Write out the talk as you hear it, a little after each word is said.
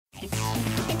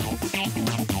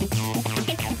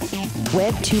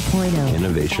Web 2.0.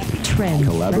 Innovation. Trend.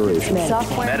 Collaboration.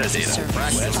 Software. Metadata.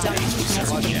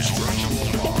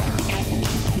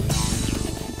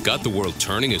 Got the world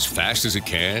turning as fast as it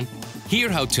can? Hear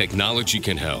how technology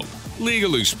can help,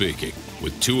 legally speaking,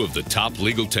 with two of the top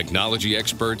legal technology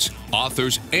experts,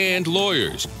 authors, and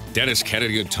lawyers, Dennis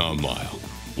Kennedy and Tom Mile.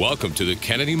 Welcome to the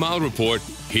Kennedy Mile Report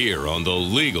here on the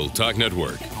Legal Talk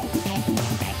Network.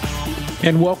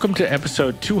 And welcome to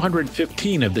episode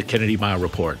 215 of the Kennedy Mile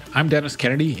Report. I'm Dennis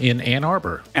Kennedy in Ann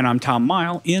Arbor. And I'm Tom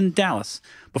Mile in Dallas.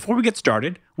 Before we get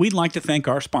started, we'd like to thank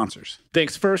our sponsors.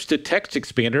 Thanks first to Text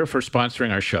Expander for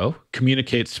sponsoring our show.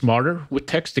 Communicate smarter with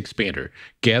Text Expander.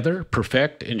 Gather,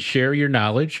 perfect, and share your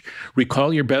knowledge.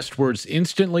 Recall your best words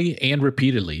instantly and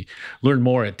repeatedly. Learn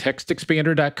more at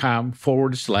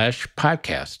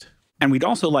textexpander.com/podcast. And we'd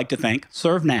also like to thank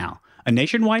ServeNow, a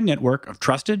nationwide network of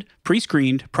trusted,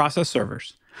 pre-screened process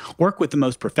servers. Work with the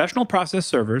most professional process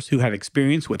servers who have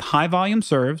experience with high-volume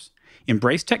serves,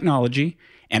 embrace technology,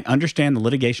 and understand the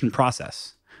litigation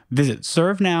process. Visit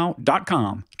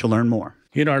servenow.com to learn more.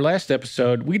 In our last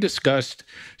episode, we discussed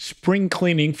spring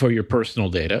cleaning for your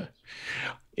personal data.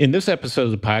 In this episode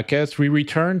of the podcast, we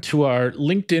return to our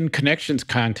LinkedIn Connections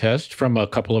contest from a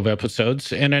couple of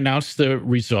episodes and announce the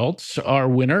results, our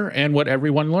winner, and what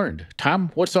everyone learned. Tom,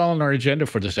 what's all on our agenda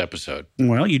for this episode?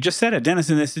 Well, you just said it, Dennis.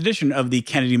 In this edition of the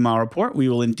Kennedy Mile Report, we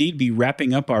will indeed be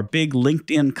wrapping up our big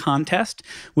LinkedIn contest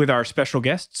with our special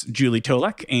guests, Julie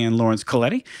Tolek and Laurence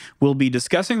Colletti. We'll be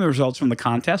discussing the results from the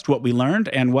contest, what we learned,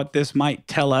 and what this might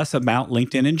tell us about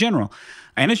LinkedIn in general.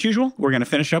 And as usual, we're going to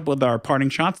finish up with our parting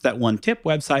shots, that one tip,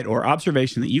 website, or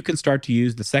observation that you can start to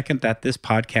use the second that this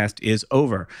podcast is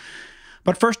over.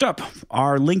 But first up,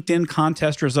 our LinkedIn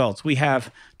contest results. We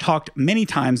have talked many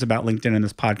times about LinkedIn in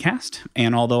this podcast,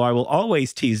 and although I will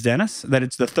always tease Dennis that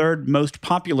it's the third most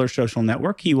popular social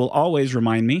network, he will always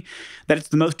remind me that it's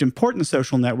the most important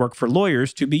social network for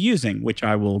lawyers to be using, which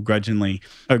I will grudgingly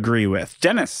agree with.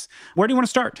 Dennis, where do you want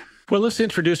to start? Well, let's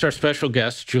introduce our special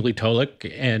guests, Julie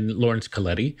Tolek and Laurence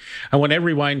Colletti. I want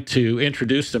everyone to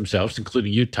introduce themselves,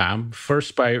 including you, Tom,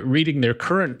 first by reading their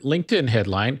current LinkedIn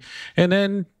headline, and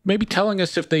then maybe telling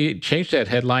us if they changed that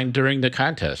headline during the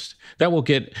contest. That will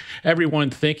get everyone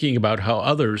thinking about how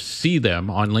others see them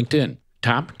on LinkedIn.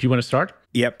 Tom, do you want to start?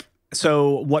 Yep.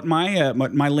 So what my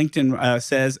LinkedIn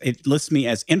says, it lists me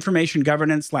as information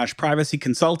governance / privacy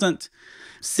consultant,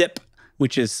 SIP,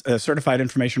 which is a certified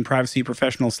information privacy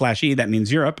professional /E, that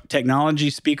means Europe, technology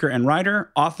speaker and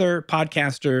writer, author,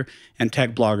 podcaster, and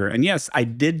tech blogger. And yes, I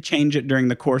did change it during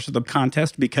the course of the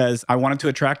contest because I wanted to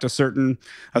attract a certain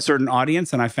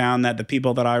audience, and I found that the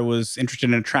people that I was interested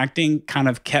in attracting kind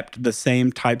of kept the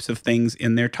same types of things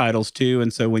in their titles too.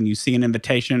 And so when you see an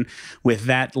invitation with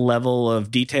that level of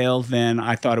detail, then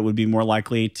I thought it would be more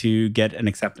likely to get an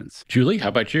acceptance. Julie, how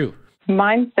about you?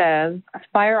 Mine says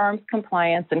firearms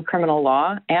compliance in criminal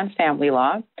law and family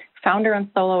law, founder and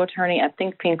solo attorney at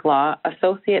Think Pink Law,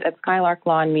 associate at Skylark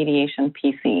Law and Mediation,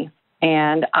 PC.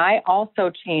 And I also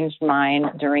changed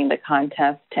mine during the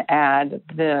contest to add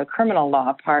the criminal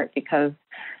law part because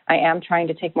I am trying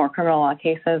to take more criminal law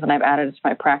cases and I've added it to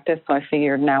my practice. So I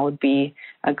figured now would be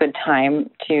a good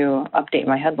time to update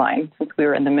my headline since we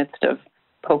were in the midst of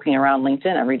poking around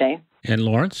LinkedIn every day. And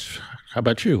Laurence, how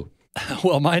about you?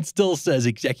 Well, mine still says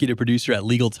executive producer at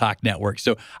Legal Talk Network.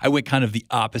 So I went kind of the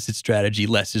opposite strategy.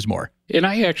 Less is more. And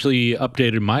I actually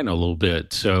updated mine a little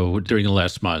bit during the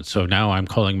last month. So now I'm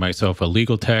calling myself a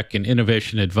legal tech and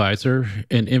innovation advisor,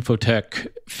 an infotech,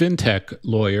 fintech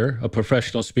lawyer, a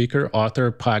professional speaker,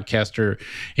 author, podcaster,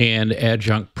 and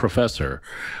adjunct professor.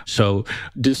 So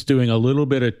just doing a little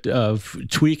bit of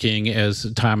tweaking, as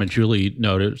Tom and Julie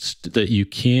noticed, that you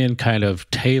can kind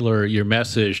of tailor your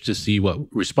message to see what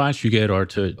response you get or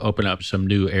to open up some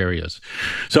new areas.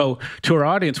 So to our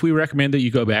audience, we recommend that you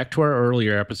go back to our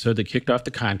earlier episode that kicked off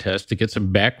the contest to get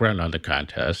some background on the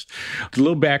contest. A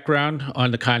little background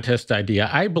on the contest idea.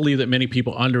 I believe that many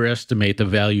people underestimate the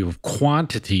value of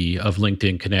quantity of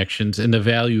LinkedIn connections and the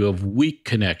value of weak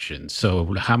connections.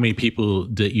 So how many people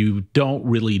that you don't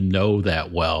really know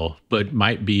that well, but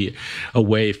might be a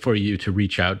way for you to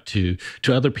reach out to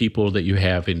other people that you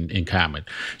have in common.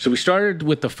 So we started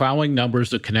with the following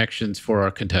numbers of connections for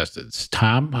our contestants.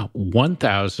 Tom,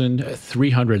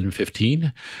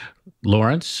 1,315.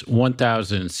 Laurence,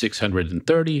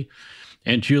 1,630.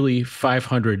 and Julie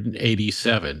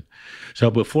 587. So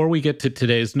before we get to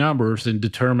today's numbers and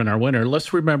determine our winner,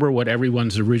 let's remember what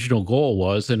everyone's original goal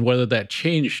was and whether that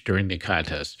changed during the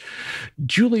contest.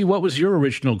 Julie, what was your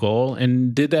original goal,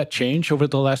 and did that change over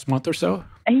the last month or so?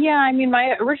 Yeah, I mean,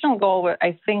 my original goal,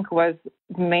 I think, was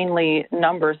mainly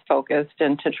numbers focused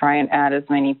and to try and add as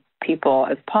many people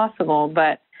as possible.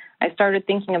 But I started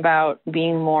thinking about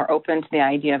being more open to the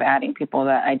idea of adding people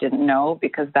that I didn't know,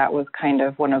 because that was kind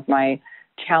of one of my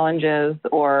challenges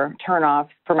or turnoffs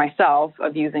for myself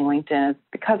of using LinkedIn, is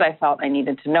because I felt I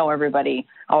needed to know everybody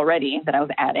already that I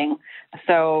was adding.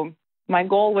 So my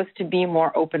goal was to be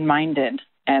more open-minded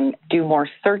and do more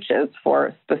searches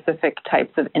for specific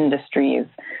types of industries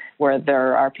where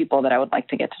there are people that I would like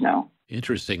to get to know.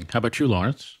 Interesting. How about you,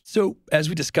 Laurence? So as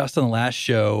we discussed on the last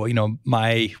show,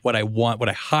 what I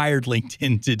hired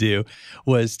LinkedIn to do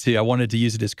was I wanted to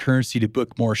use it as currency to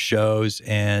book more shows.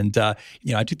 And, I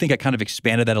do think I kind of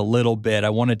expanded that a little bit. I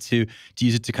wanted to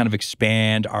use it to kind of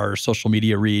expand our social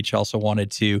media reach. I also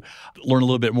wanted to learn a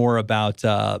little bit more about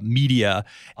media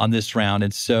on this round.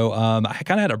 And so I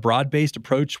kind of had a broad-based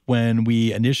approach when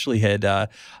we initially had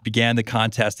began the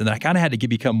contest. And then I kind of had to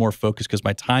become more focused because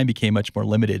my time became much more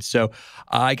limited. So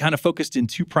I kind of focused in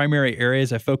two primary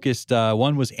areas. I focused,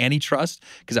 one was antitrust,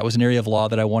 because that was an area of law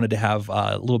that I wanted to have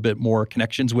a little bit more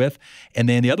connections with. And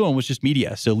then the other one was just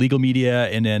media. So legal media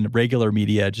and then regular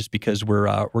media, just because we're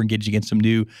engaging in some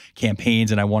new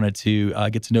campaigns and I wanted to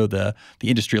get to know the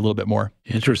industry a little bit more.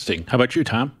 Interesting. How about you,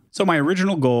 Tom? So my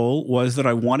original goal was that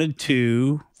I wanted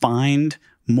to find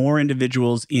more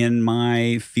individuals in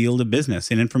my field of business,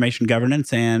 in information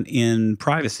governance and in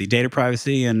data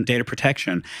privacy and data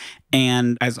protection.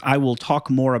 And as I will talk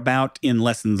more about in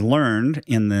lessons learned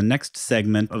in the next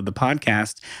segment of the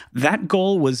podcast, that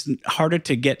goal was harder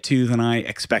to get to than I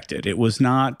expected. It was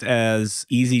not as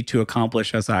easy to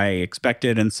accomplish as I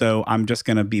expected. And so I'm just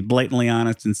going to be blatantly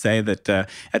honest and say that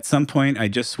at some point I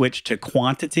just switched to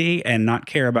quantity and not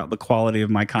care about the quality of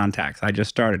my contacts. I just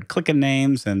started clicking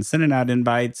names and sending out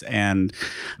invites, and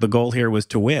the goal here was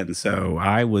to win. So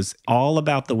I was all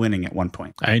about the winning at one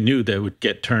point. I knew that would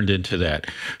get turned into that.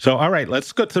 So all right,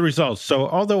 let's go to the results. So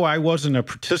although I wasn't a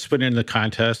participant in the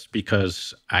contest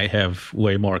because I have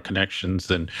way more connections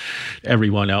than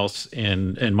everyone else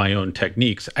in my own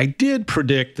techniques, I did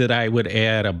predict that I would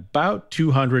add about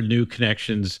 200 new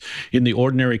connections in the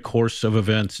ordinary course of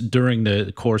events during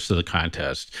the course of the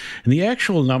contest. And the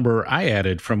actual number I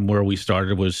added from where we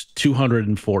started was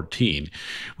 214,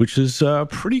 which is a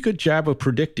pretty good job of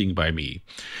predicting by me.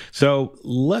 So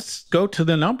let's go to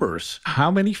the numbers. How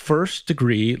many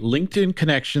first-degree LinkedIn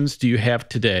connections do you have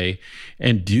today?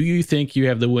 And do you think you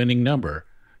have the winning number?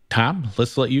 Tom,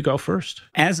 let's let you go first.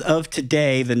 As of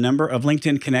today, the number of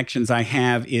LinkedIn connections I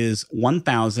have is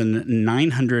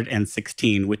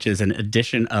 1,916, which is an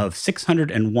addition of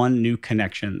 601 new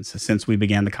connections since we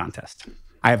began the contest.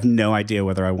 I have no idea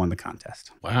whether I won the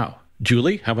contest. Wow.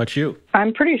 Julie, how about you?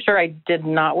 I'm pretty sure I did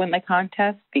not win the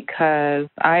contest because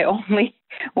I only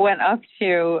went up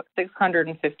to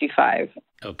 655.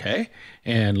 Okay.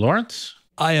 And Laurence?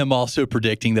 I am also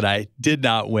predicting that I did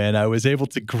not win. I was able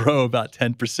to grow about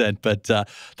 10%, but the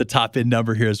top end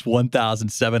number here is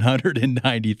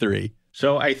 1,793.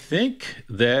 So I think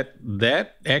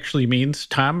that actually means,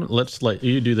 Tom, let's let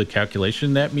you do the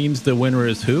calculation. That means the winner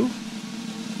is who?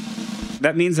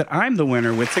 That means that I'm the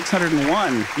winner with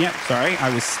 601. Yep, sorry,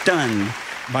 I was stunned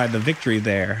by the victory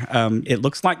there. It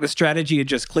looks like the strategy of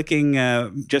just clicking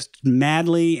just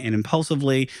madly and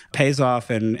impulsively pays off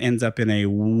and ends up in a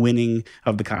winning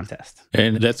of the contest.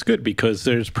 And that's good because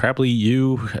there's probably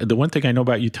the one thing I know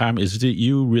about you, Tom, is that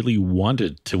you really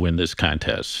wanted to win this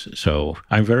contest. So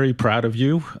I'm very proud of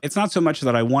you. It's not so much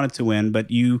that I wanted to win, but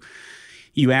you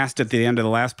asked at the end of the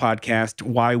last podcast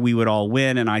why we would all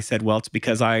win, and I said, well, it's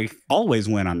because I always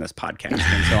win on this podcast.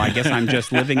 And so I guess I'm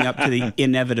just living up to the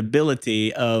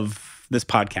inevitability of this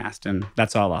podcast, and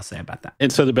that's all I'll say about that.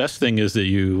 And so the best thing is that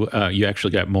you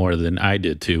actually got more than I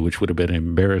did too, which would have been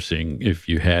embarrassing if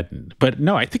you hadn't. But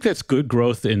no, I think that's good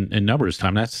growth in numbers,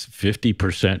 Tom. That's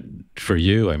 50% for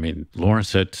you. I mean,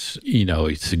 Laurence, that's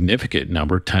a significant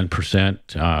number,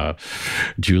 10%.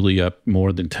 Julie up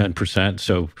more than 10%.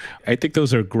 So I think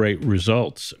those are great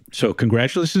results. So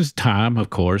congratulations, Tom, of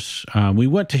course. We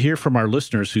want to hear from our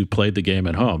listeners who played the game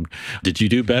at home. Did you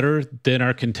do better than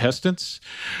our contestants?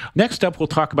 Next up, we'll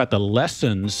talk about the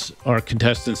lessons our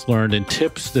contestants learned and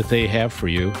tips that they have for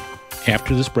you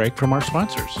after this break from our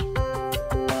sponsors.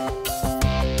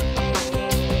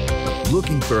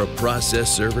 Looking for a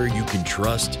process server you can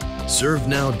trust?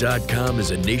 ServeNow.com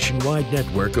is a nationwide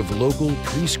network of local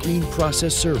pre-screened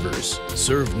process servers.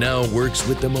 ServeNow works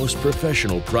with the most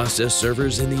professional process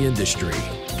servers in the industry,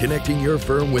 connecting your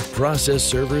firm with process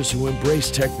servers who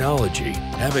embrace technology,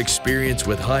 have experience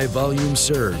with high-volume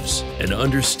serves, and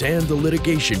understand the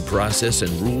litigation process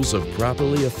and rules of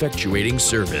properly effectuating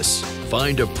service.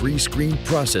 Find a pre-screened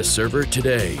process server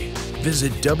today.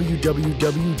 Visit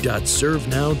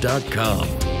www.servenow.com.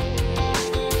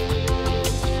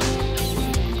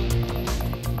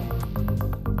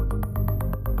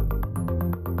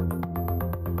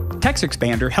 Text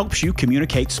Expander helps you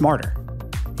communicate smarter.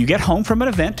 You get home from an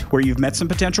event where you've met some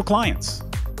potential clients.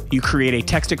 You create a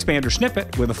Text Expander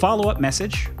snippet with a follow-up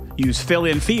message, use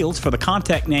fill-in fields for the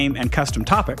contact name and custom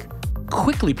topic,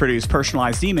 quickly produce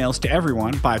personalized emails to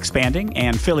everyone by expanding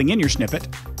and filling in your snippet,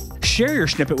 share your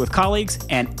snippet with colleagues,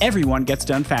 and everyone gets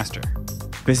done faster.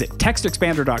 Visit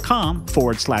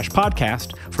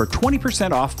textexpander.com/podcast for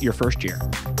 20% off your first year.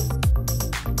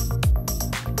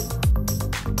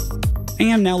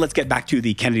 And now let's get back to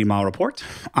the Kennedy Mile Report.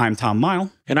 I'm Tom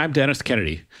Mile. And I'm Dennis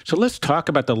Kennedy. So let's talk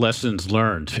about the lessons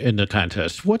learned in the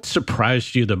contest. What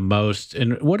surprised you the most,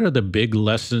 and what are the big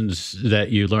lessons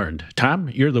that you learned? Tom,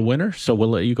 you're the winner, so we'll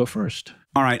let you go first.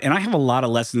 All right. And I have a lot of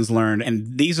lessons learned.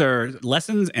 And these are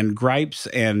lessons and gripes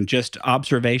and just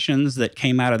observations that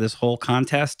came out of this whole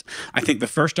contest. I think the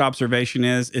first observation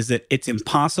is that it's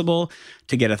impossible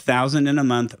to get $1,000 in a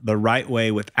month the right way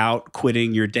without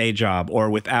quitting your day job or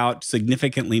without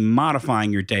significantly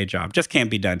modifying your day job. Just can't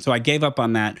be done. So I gave up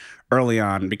on that early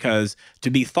on, because to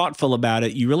be thoughtful about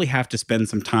it, you really have to spend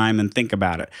some time and think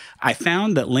about it. I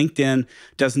found that LinkedIn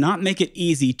does not make it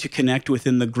easy to connect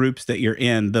within the groups that you're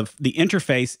in. The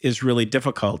interface is really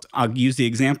difficult. I'll use the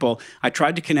example. I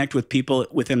tried to connect with people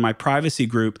within my privacy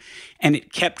group, and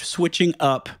it kept switching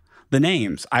up the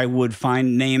names. I would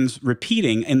find names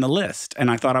repeating in the list, and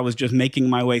I thought I was just making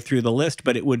my way through the list,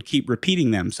 but it would keep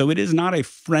repeating them. So it is not a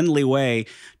friendly way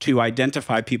to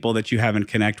identify people that you haven't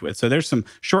connect with. So there's some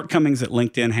shortcomings that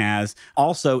LinkedIn has.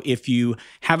 Also, if you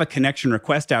have a connection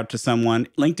request out to someone,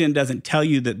 LinkedIn doesn't tell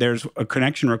you that there's a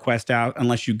connection request out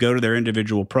unless you go to their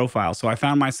individual profile. So I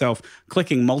found myself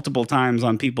clicking multiple times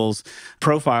on people's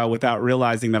profile without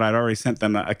realizing that I'd already sent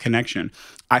them a connection.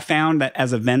 I found that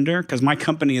as a vendor, because my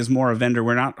company is more a vendor,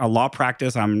 we're not a law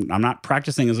practice, I'm not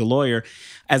practicing as a lawyer.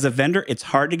 As a vendor, it's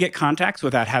hard to get contacts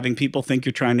without having people think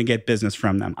you're trying to get business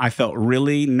from them. I felt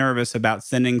really nervous about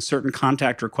sending certain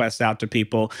contact requests out to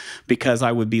people because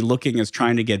I would be looking as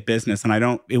trying to get business.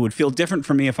 And it would feel different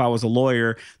for me if I was a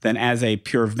lawyer than as a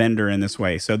pure vendor in this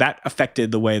way. So that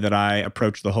affected the way that I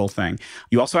approached the whole thing.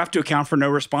 You also have to account for no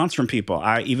response from people.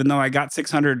 Even though I got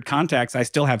 600 contacts, I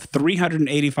still have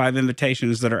 385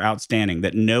 invitations that are outstanding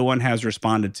that no one has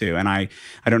responded to. And I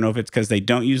don't know if it's because they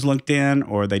don't use LinkedIn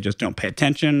or they just don't pay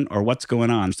attention or what's going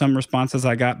on. Some responses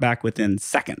I got back within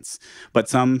seconds, but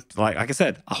some, like I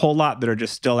said, a whole lot that are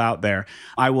just still out there.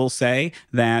 I will say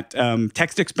that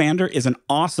Text Expander is an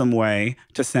awesome way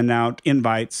to send out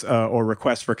invites or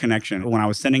requests for connection. When I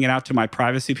was sending it out to my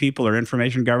privacy people or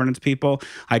information governance people,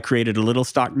 I created a little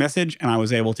stock message and I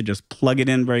was able to just plug it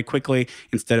in very quickly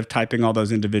instead of typing all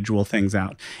those individual things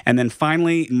out. And then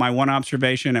finally, my one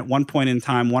observation, at one point in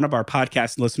time, one of our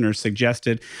podcast listeners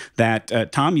suggested that,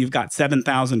 Tom, you've got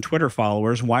 7,000 Twitter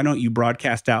followers. Why don't you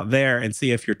broadcast out there and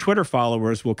see if your Twitter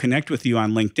followers will connect with you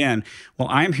on LinkedIn? Well,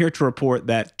 I am here to report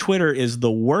that Twitter is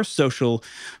the worst social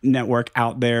network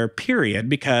out there, period,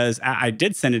 because I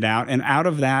did send it out. And out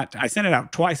of that, I sent it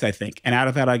out twice, I think. And out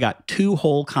of that, I got 2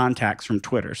 whole contacts from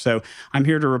Twitter. So I'm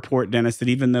here to report, Dennis, that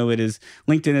even though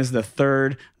LinkedIn is the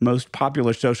 3rd most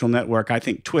popular social network, I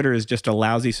think Twitter is just a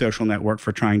lousy social network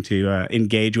for trying to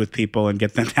engage with people and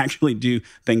get them to actually do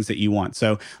things that you want.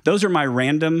 So those are my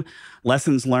random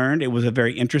lessons learned. It was a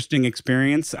very interesting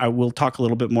experience. I will talk a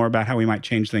little bit more about how we might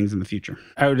change things in the future.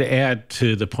 I would add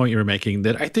to the point you were making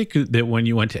that I think that when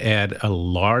you want to add a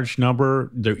large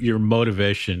number, your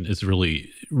motivation is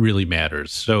really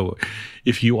matters. So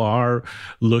if you are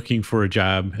looking for a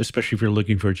job, especially if you're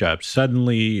looking for a job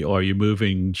suddenly, or you're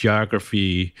moving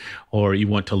geography, or you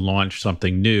want to launch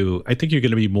something new, I think you're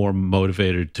going to be more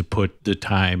motivated to put the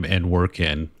time and work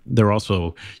in.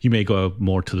 You may go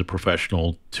more to the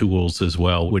professional tools as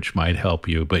well, which might help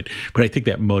you. But I think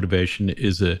that motivation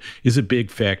is a big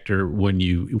factor when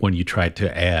you try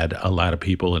to add a lot of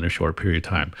people in a short period of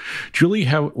time. Julie,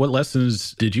 what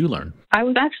lessons did you learn? I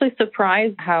was actually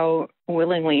surprised how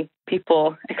willingly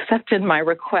people accepted my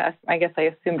request. I guess I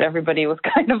assumed everybody was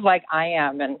kind of like I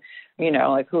am, and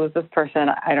like, who is this person?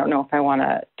 I don't know if I want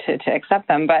to accept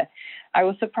them. But I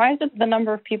was surprised at the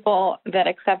number of people that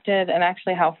accepted and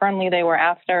actually how friendly they were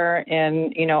after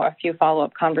in, a few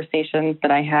follow-up conversations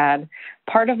that I had.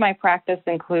 Part of my practice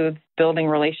includes building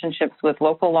relationships with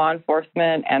local law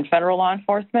enforcement and federal law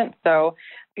enforcement. So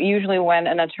usually when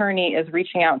an attorney is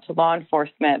reaching out to law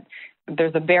enforcement,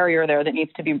 there's a barrier there that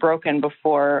needs to be broken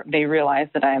before they realize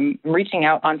that I'm reaching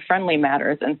out on friendly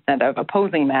matters instead of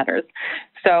opposing matters.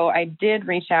 So I did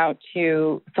reach out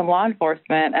to some law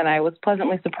enforcement, and I was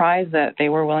pleasantly surprised that they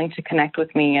were willing to connect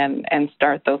with me and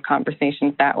start those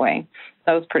conversations that way.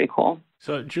 That was pretty cool.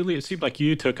 So, Julie, it seemed like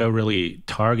you took a really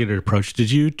targeted approach.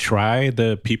 Did you try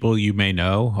the people you may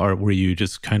know, or were you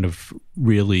just kind of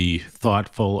really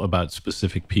thoughtful about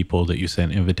specific people that you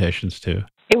sent invitations to?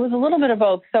 It was a little bit of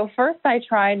both. So first I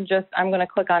tried I'm going to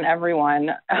click on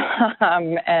everyone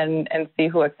and see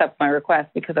who accepts my request,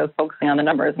 because I was focusing on the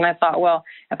numbers. And I thought, well,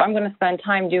 if I'm going to spend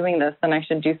time doing this, then I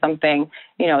should do something,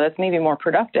 that's maybe more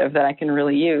productive that I can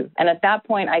really use. And at that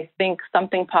point, I think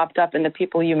something popped up in the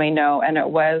people you may know, and it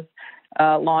was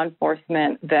law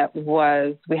enforcement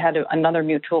we had another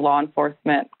mutual law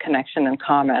enforcement connection in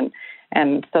common.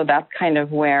 And so that's kind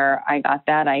of where I got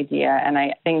that idea. And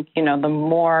I think, the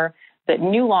more that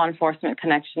new law enforcement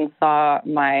connections saw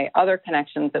my other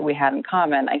connections that we had in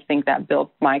common, I think that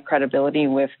built my credibility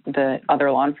with the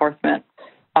other law enforcement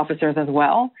officers as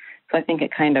well. So I think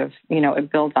it kind of,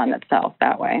 it builds on itself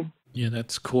that way. Yeah,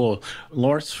 that's cool.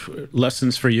 Laurence,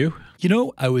 lessons for you?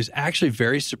 I was actually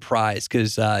very surprised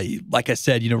because, like I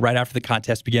said, right after the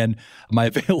contest began, my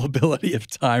availability of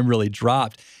time really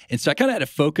dropped. And so I kind of had to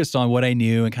focus on what I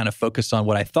knew and kind of focus on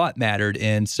what I thought mattered.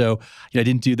 And so, I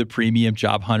didn't do the premium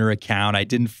Job Hunter account. I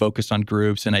didn't focus on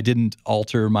groups, and I didn't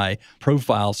alter my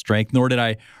profile strength, nor did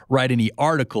I write any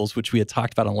articles, which we had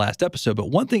talked about on the last episode. But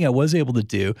one thing I was able to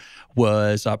do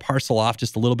was parcel off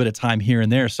just a little bit of time here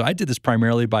and there. So I did this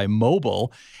primarily by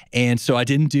mobile. And so I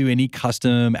didn't do any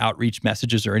custom outreach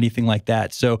messages or anything like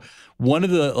that. So one of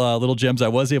the little gems I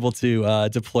was able to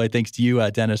deploy, thanks to you,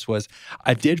 Dennis, was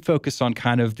I did focus on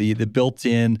kind of the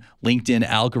built-in LinkedIn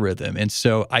algorithm. And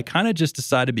so I kind of just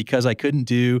decided, because I couldn't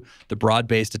do the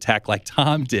broad-based attack like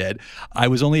Tom did, I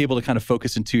was only able to kind of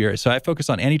focus in two areas. So I focused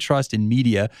on antitrust and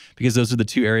media, because those are the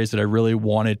two areas that I really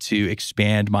wanted to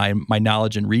expand my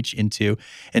knowledge and reach into.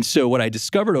 And so what I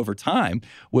discovered over time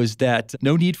was that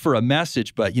no need for a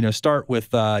message, but start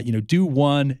with do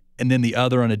one and then the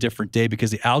other on a different day,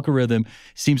 because the algorithm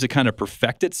seems to kind of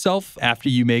perfect itself after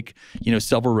you make,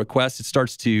 several requests. It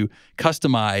starts to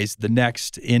customize the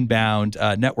next inbound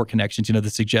network connections, the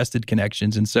suggested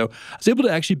connections. And so I was able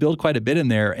to actually build quite a bit in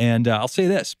there. And I'll say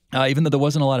this, even though there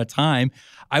wasn't a lot of time,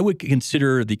 I would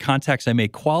consider the contacts I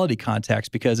made quality contacts,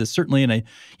 because it's certainly, and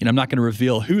I'm not going to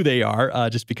reveal who they are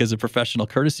just because of professional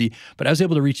courtesy, but I was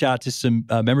able to reach out to some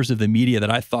members of the media that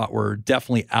I thought were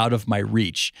definitely out of my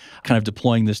reach, kind of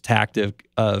deploying this tactic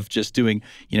of just doing,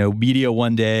 media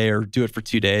one day or do it for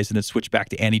 2 days and then switch back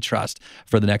to antitrust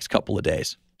for the next couple of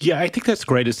days. Yeah, I think that's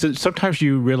great. Sometimes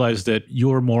you realize that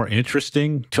you're more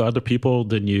interesting to other people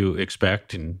than you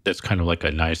expect, and that's kind of like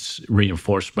a nice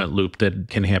reinforcement loop that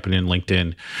can happen in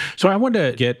LinkedIn. So I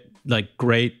wanted to get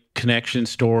great connection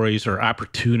stories or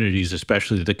opportunities,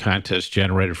 especially that the contest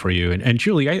generated for you. And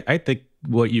Julie, I think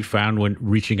what you found when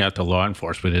reaching out to law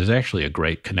enforcement is actually a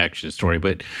great connection story.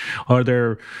 But are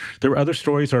there other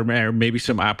stories or maybe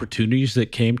some opportunities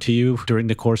that came to you during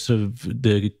the course of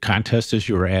the contest as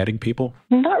you were adding people?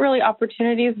 Not really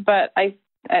opportunities, but I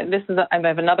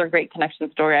have another great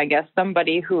connection story, I guess.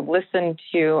 Somebody who listened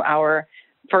to our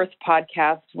first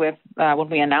podcast with when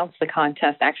we announced the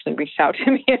contest actually reached out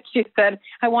to me, and she said,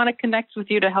 "I want to connect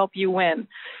with you to help you win."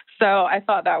 So I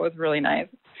thought that was really nice.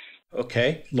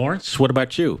 Okay. Laurence, what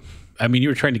about you? I mean, you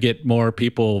were trying to get more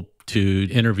people to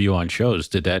interview on shows.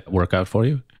 Did that work out for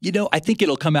you? I think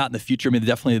it'll come out in the future. I mean,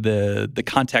 definitely the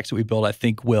contacts that we build, I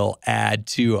think, will add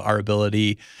to our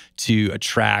ability to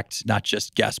attract not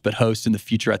just guests, but hosts in the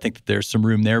future. I think that there's some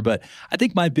room there. But I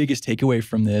think my biggest takeaway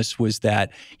from this was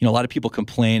that, a lot of people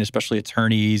complain, especially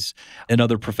attorneys and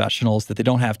other professionals, that they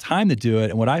don't have time to do it.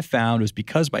 And what I found was,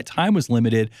 because my time was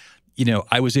limited,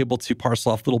 I was able to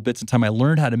parcel off little bits in time. I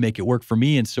learned how to make it work for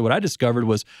me. And so what I discovered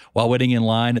was, while waiting in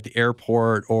line at the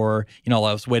airport, or, I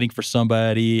was waiting for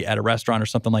somebody at a restaurant or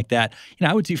something like that,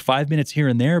 I would do 5 minutes here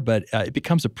and there, but it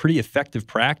becomes a pretty effective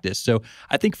practice. So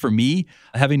I think for me,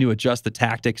 having to adjust the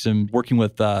tactics and working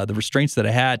with the restraints that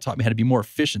I had taught me how to be more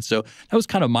efficient. So that was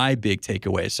kind of my big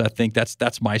takeaway. So I think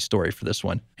that's my story for this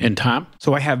one. And Tom?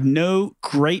 So I have no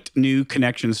great new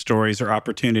connection stories or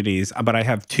opportunities, but I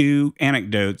have two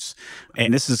anecdotes.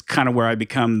 And this is kind of where I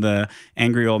become the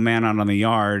angry old man out on the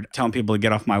yard telling people to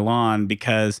get off my lawn,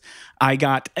 because I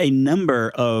got a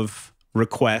number of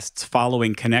requests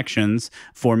following connections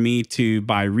for me to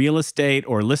buy real estate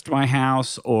or list my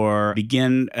house or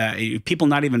begin people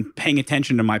not even paying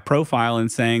attention to my profile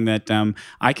and saying that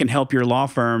I can help your law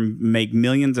firm make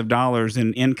millions of dollars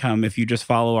in income if you just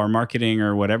follow our marketing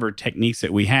or whatever techniques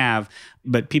that we have.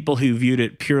 But people who viewed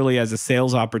it purely as a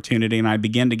sales opportunity, and I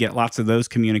began to get lots of those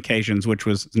communications, which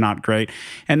was not great.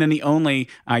 And then the only,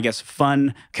 I guess,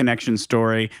 fun connection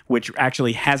story, which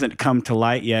actually hasn't come to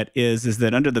light yet, is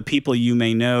that under the people you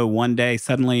may know, one day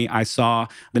suddenly I saw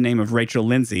the name of Rachel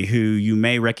Lindsay, who you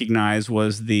may recognize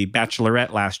was the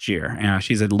Bachelorette last year.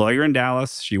 She's a lawyer in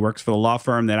Dallas. She works for the law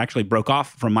firm that actually broke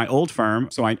off from my old firm.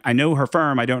 So I know her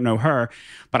firm. I don't know her.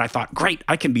 But I thought, great,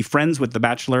 I can be friends with the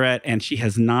Bachelorette, and she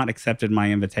has not accepted my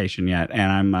invitation yet.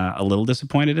 And I'm a little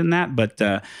disappointed in that, but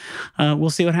we'll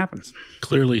see what happens.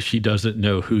 Clearly, she doesn't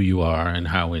know who you are and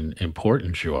how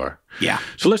important you are. Yeah.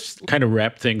 So let's kind of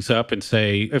wrap things up and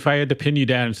say, if I had to pin you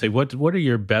down and say, what are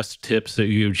your best tips that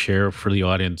you would share for the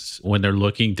audience when they're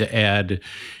looking to add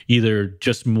either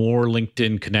just more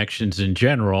LinkedIn connections in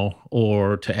general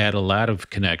or to add a lot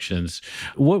of connections?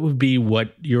 What would be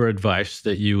your advice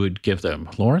that you would give them?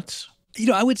 Laurence?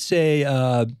 I would say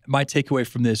my takeaway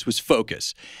from this was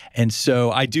focus. And so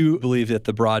I do believe that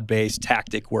the broad-based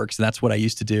tactic works. And that's what I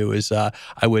used to do is I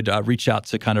would reach out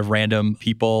to kind of random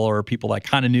people or people I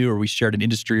kind of knew or we shared an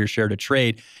industry or shared a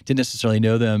trade, didn't necessarily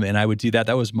know them. And I would do that.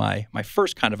 That was my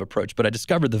first kind of approach. But I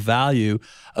discovered the value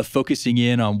of focusing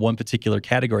in on one particular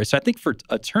category. So I think for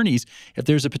attorneys, if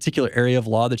there's a particular area of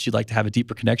law that you'd like to have a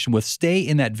deeper connection with, stay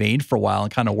in that vein for a while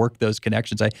and kind of work those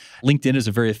connections. LinkedIn is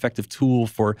a very effective tool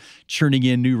for churning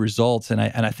in new results, and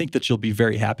I think that you'll be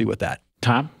very happy with that.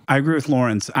 Tom? I agree with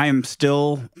Laurence. I am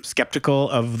still skeptical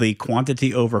of the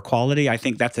quantity over quality. I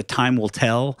think that's a time will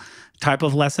tell type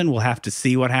of lesson. We'll have to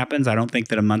see what happens. I don't think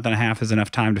that a month and a half is enough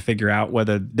time to figure out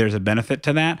whether there's a benefit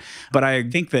to that. But I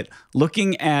think that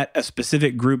looking at a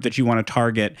specific group that you want to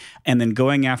target and then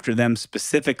going after them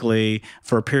specifically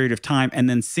for a period of time and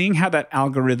then seeing how that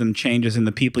algorithm changes in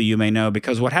the people you may know.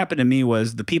 Because what happened to me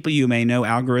was the people you may know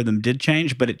algorithm did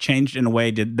change, but it changed in a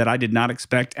way that I did not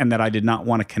expect and that I did not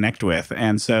want to connect with.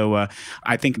 And so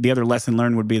I think the other lesson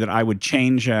learned would be that I would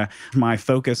change my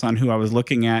focus on who I was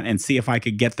looking at and see if I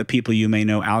could get the people you may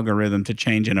know algorithm to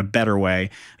change in a better way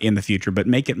in the future, but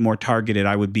make it more targeted.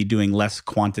 I would be doing less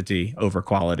quantity over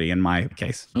quality in my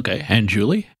case. Okay. And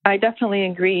Julie? I definitely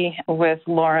agree with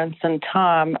Laurence and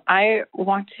Tom. I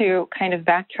want to kind of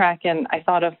backtrack, and I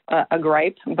thought of a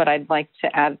gripe, but I'd like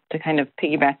to add to kind of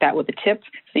piggyback that with a tip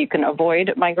so you can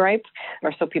avoid my gripe,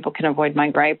 or so people can avoid my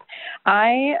gripe.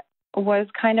 I was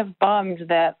kind of bummed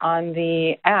that on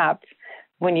the app,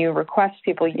 when you request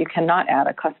people, you cannot add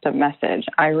a custom message.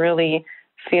 I really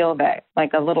feel that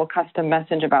like a little custom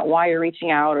message about why you're reaching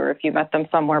out or if you met them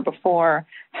somewhere before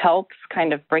helps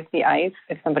kind of break the ice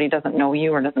if somebody doesn't know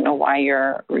you or doesn't know why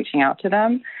you're reaching out to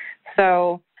them.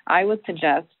 So I would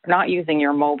suggest not using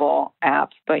your mobile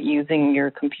apps, but using your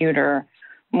computer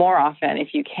more often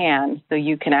if you can, so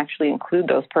you can actually include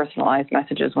those personalized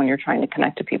messages when you're trying to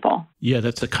connect to people. Yeah,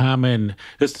 this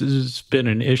has been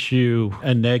an issue,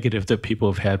 a negative that people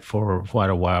have had for quite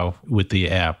a while with the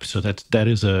app. So that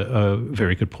is a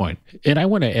very good point. And I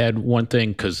want to add one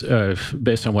thing, because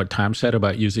based on what Tom said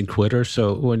about using Twitter.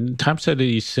 So when Tom said that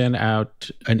he sent out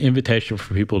an invitation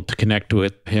for people to connect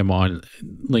with him on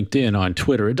LinkedIn, on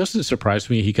Twitter, it doesn't surprise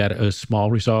me he got a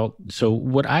small result. So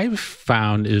what I've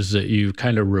found is that you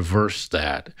kind of reverse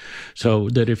that, so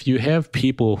that if you have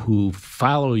people who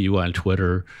follow you on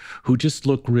Twitter who just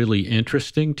look really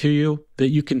interesting to you, that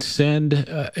you can send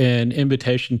an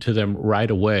invitation to them right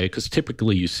away, because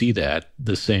typically you see that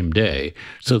the same day,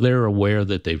 so they're aware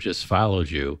that they've just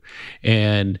followed you.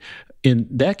 And in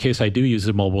that case, I do use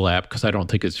a mobile app because I don't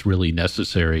think it's really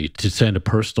necessary to send a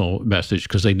personal message,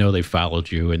 because they know they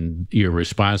followed you, and your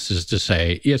response is to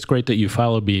say, yeah, it's great that you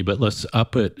followed me, but let's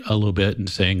up it a little bit and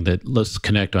saying that let's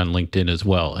connect on LinkedIn as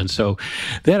well. And so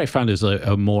that I found is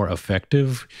a more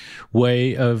effective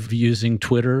way of using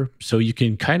Twitter. So you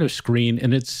can kind of screen,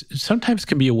 and it's sometimes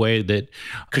can be a way that,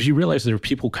 because you realize there are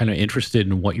people kind of interested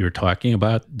in what you're talking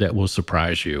about, that will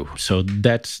surprise you. So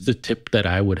that's the tip that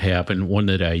I would have, and one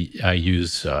that I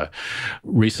use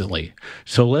recently.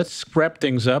 So let's wrap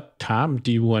things up. Tom,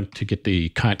 do you want to get the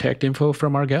contact info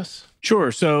from our guests? Sure.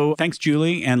 So thanks,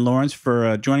 Julie and Laurence,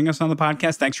 for joining us on the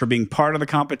podcast. Thanks for being part of the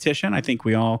competition. I think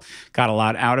we all got a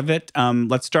lot out of it.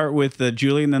 Let's start with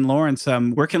Julie and then Laurence.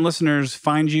 Where can listeners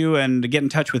find you and get in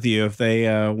touch with you if they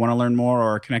want to learn more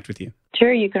or connect with you?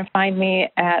 Sure. You can find me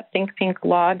at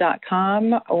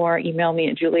thinkpinklaw.com or email me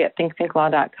at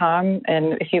julie@thinkpinklaw.com.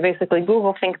 And if you basically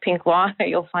Google Think Pink Law,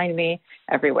 you'll find me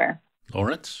everywhere.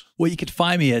 Lawrence? Well, you can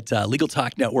find me at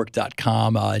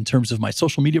LegalTalkNetwork.com. In terms of my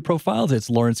social media profiles, it's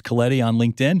Laurence Colletti on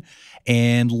LinkedIn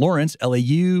and Laurence,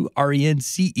 LAURENCEESQ,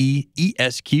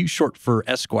 short for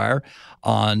Esquire,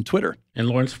 on Twitter. And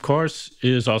Lawrence, of course,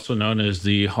 is also known as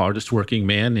the hardest working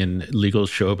man in legal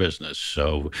show business.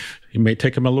 So it may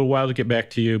take him a little while to get back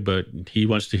to you, but he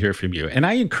wants to hear from you. And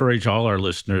I encourage all our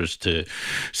listeners to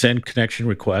send connection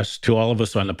requests to all of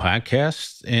us on the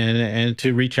podcast and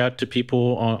to reach out to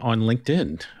people on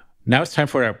LinkedIn. Now it's time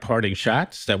for our parting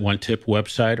shots, that one tip,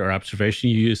 website, or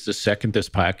observation you use the second this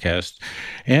podcast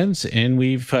ends. And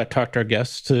we've talked our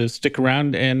guests to stick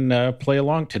around and play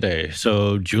along today.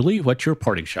 So, Julie, what's your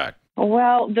parting shot?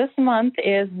 Well, this month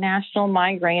is National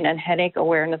Migraine and Headache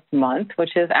Awareness Month,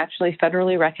 which is actually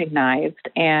federally recognized.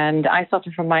 And I suffer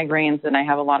from migraines, and I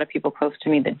have a lot of people close to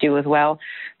me that do as well.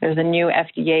 There's a new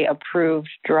FDA-approved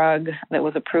drug that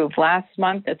was approved last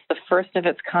month. It's the first of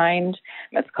its kind.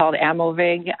 It's called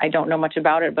Amovig. I don't know much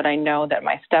about it, but I know that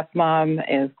my stepmom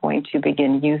is going to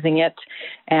begin using it.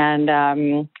 And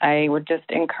I would just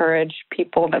encourage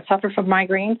people that suffer from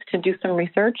migraines to do some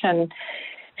research and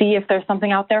see if there's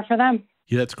something out there for them.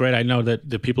 Yeah, that's great. I know that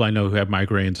the people I know who have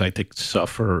migraines, I think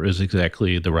suffer is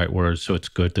exactly the right word. So it's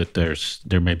good that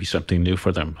there may be something new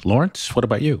for them. Lawrence, what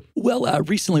about you? Well,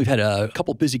 recently we've had a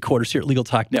couple busy quarters here at Legal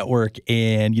Talk Network,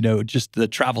 and, just the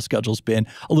travel schedule's been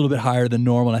a little bit higher than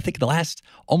normal. And I think the last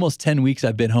almost 10 weeks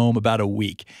I've been home about a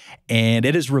week. And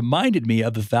it has reminded me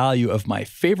of the value of my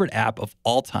favorite app of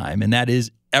all time, and that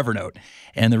is Evernote.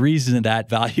 And the reason that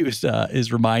value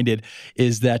is reminded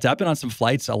is that I've been on some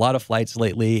flights, a lot of flights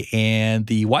lately, and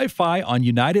the Wi-Fi on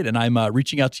United, and I'm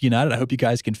reaching out to United. I hope you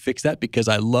guys can fix that because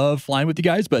I love flying with you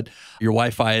guys, but your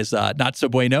Wi-Fi is not so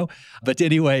bueno. But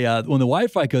anyway, when the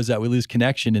Wi-Fi goes out, we lose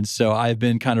connection. And so I've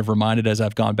been kind of reminded as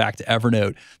I've gone back to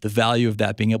Evernote, the value of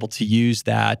that, being able to use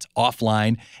that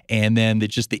offline, and then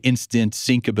just the instant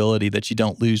sync ability that you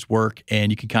don't lose work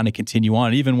and you can kind of continue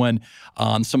on. Even when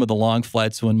some of the long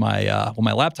flights, when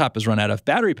my laptop has run out of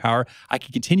battery power, I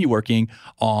can continue working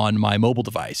on my mobile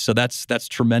device. So that's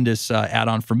tremendous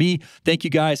add-on for me. Thank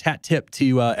you guys. Hat tip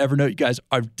to Evernote. You guys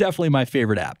are definitely my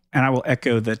favorite app. And I will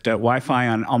echo that Wi-Fi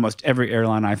on almost every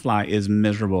airline I fly is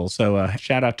miserable. So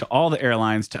shout out to all the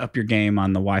airlines to up your game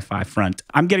on the Wi-Fi front.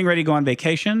 I'm getting ready to go on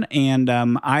vacation, and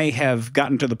I have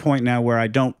gotten to the point now where I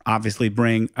don't obviously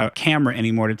bring a camera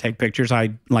anymore to take pictures.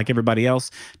 I, like everybody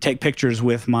else, take pictures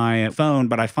with my phone,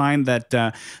 but I find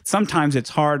that sometimes it's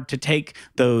hard to take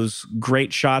those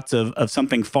great shots of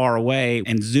something far away,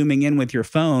 and zooming in with your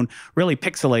phone really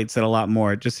pixelates it a lot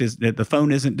more. It just is, the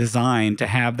phone isn't designed to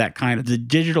have that kind of, the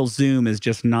digital zoom is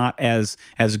just not as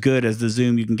good as the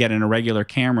zoom you can get in a regular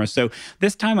camera. So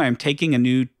this time I'm taking a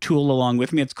new tool along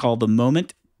with me. It's called the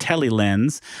Moment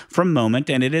Telelens from Moment,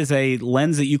 and it is a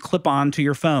lens that you clip on to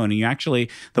your phone. And you actually,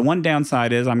 the one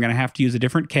downside is I'm going to have to use a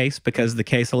different case because the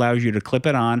case allows you to clip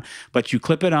it on, but you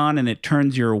clip it on and it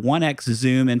turns your 1x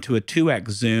zoom into a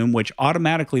 2x zoom, which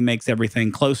automatically makes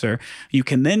everything closer. You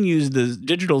can then use the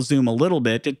digital zoom a little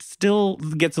bit. It still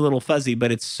gets a little fuzzy,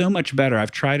 but it's so much better.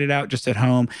 I've tried it out just at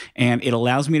home, and it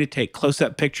allows me to take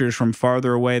close-up pictures from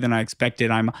farther away than I expected.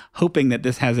 I'm hoping that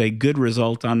this has a good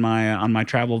result on my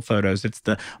travel photos. It's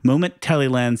the Moment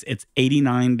Telelens. It's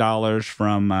 $89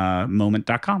 from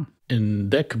moment.com.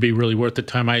 And that could be really worth the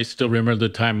time. I still remember the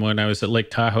time when I was at Lake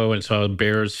Tahoe and saw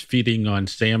bears feeding on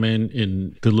salmon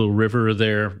in the little river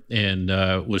there, and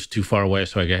was too far away.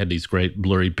 So I had these great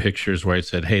blurry pictures where I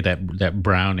said, hey, that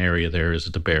brown area there is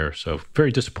the bear. So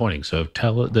very disappointing. So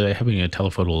having a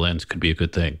telephoto lens could be a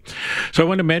good thing. So I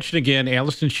want to mention again,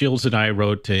 Allison Shields and I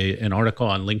wrote an article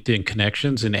on LinkedIn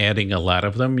connections and adding a lot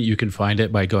of them. You can find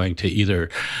it by going to either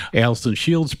Allison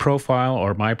Shields' profile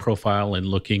or my profile and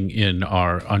looking in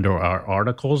under our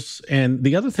articles. And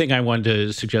the other thing I wanted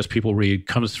to suggest people read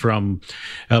comes from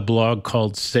a blog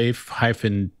called safe-t.com.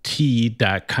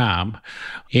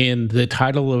 And the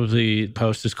title of the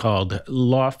post is called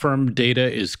Law Firm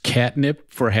Data is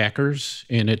Catnip for Hackers.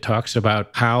 And it talks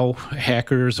about how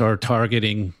hackers are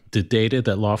targeting the data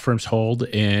that law firms hold,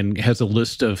 and has a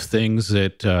list of things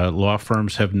that law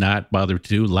firms have not bothered to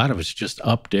do. A lot of it's just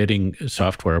updating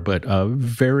software, but a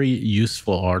very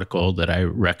useful article that I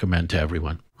recommend to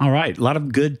everyone. All right. A lot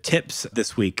of good tips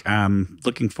this week.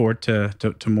 Looking forward to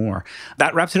more.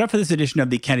 That wraps it up for this edition of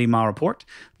the Kennedy Mile Report.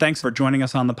 Thanks for joining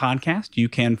us on the podcast. You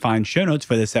can find show notes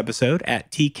for this episode at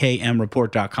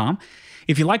tkmreport.com.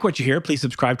 If you like what you hear, please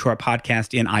subscribe to our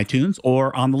podcast in iTunes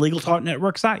or on the Legal Talk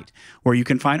Network site, where you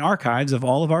can find archives of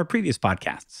all of our previous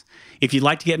podcasts. If you'd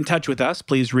like to get in touch with us,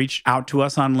 please reach out to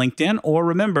us on LinkedIn, or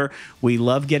remember, we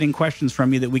love getting questions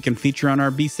from you that we can feature on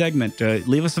our B segment.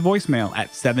 Leave us a voicemail at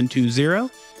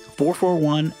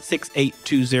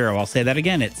 720-441-6820. I'll say that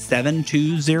again. It's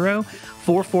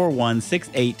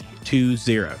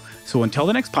 720-441-6820. So until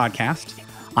the next podcast,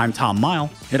 I'm Tom Mile.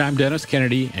 And I'm Dennis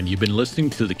Kennedy, and you've been listening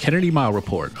to the Kennedy Mile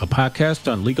Report, a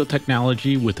podcast on legal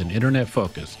technology with an internet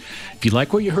focus. If you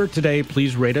like what you heard today,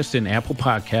 please rate us in Apple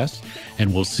Podcasts,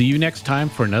 and we'll see you next time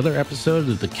for another episode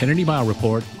of the Kennedy Mile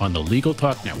Report on the Legal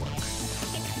Talk Network.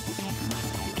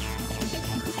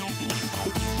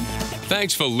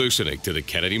 Thanks for listening to the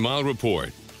Kennedy Mile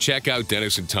Report. Check out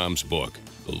Dennis and Tom's book,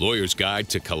 The Lawyer's Guide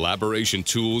to Collaboration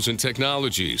Tools and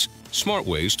Technologies, Smart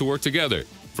Ways to Work Together,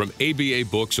 from ABA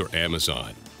Books or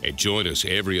Amazon. And join us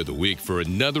every other week for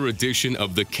another edition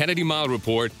of the Kennedy Mile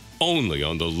Report, only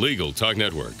on the Legal Talk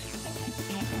Network.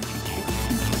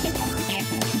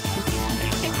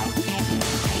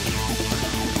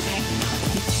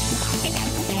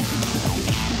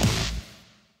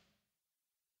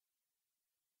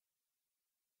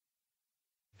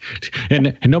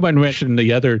 And nobody mentioned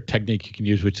the other technique you can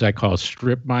use, which I call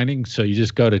strip mining. So you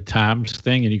just go to Tom's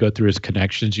thing and you go through his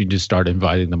connections. You just start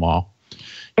inviting them all.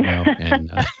 You know,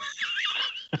 and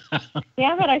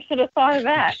Damn it, I should have thought of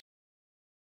that.